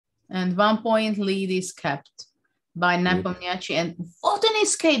And 1 point lead is kept by Nepomniachtchi. And what an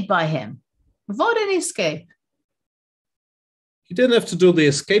escape by him. What an escape. He didn't have to do the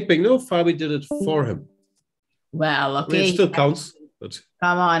escaping. No, Fabi did it for him. Well, okay. I mean, it still counts. But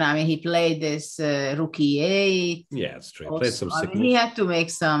come on. I mean, he played this rook e8. Yeah, it's true. He Also, played some sick moves. he had to make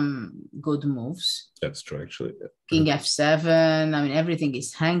some good moves. That's true, actually. King f7. I mean, everything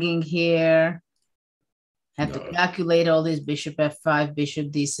is hanging here. Had to calculate all this. Bishop f5, bishop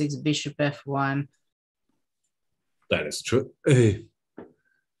d6, bishop f1. That is true.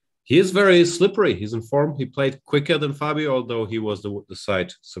 He is very slippery. He's in form. He played quicker than Fabio, although he was the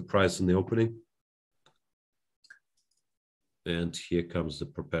side surprised in the opening. And here comes the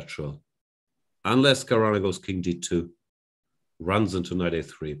perpetual. Unless Caruana goes king d2, runs into knight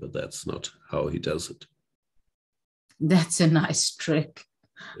a3, but that's not how he does it. That's a nice trick.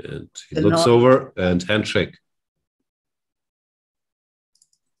 And he looks over and handshake.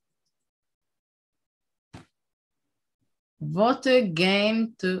 What a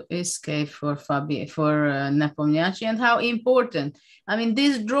game to escape for Nepomniachtchi, and how important. I mean,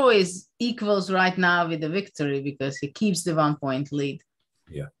 this draw is equals right now with the victory because he keeps the 1 point lead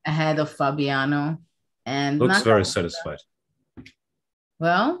ahead of Fabiano. And looks very satisfied.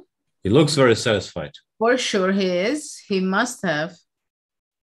 Well, he looks very satisfied. For sure he is. He must have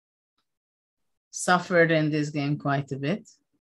suffered in this game quite a bit.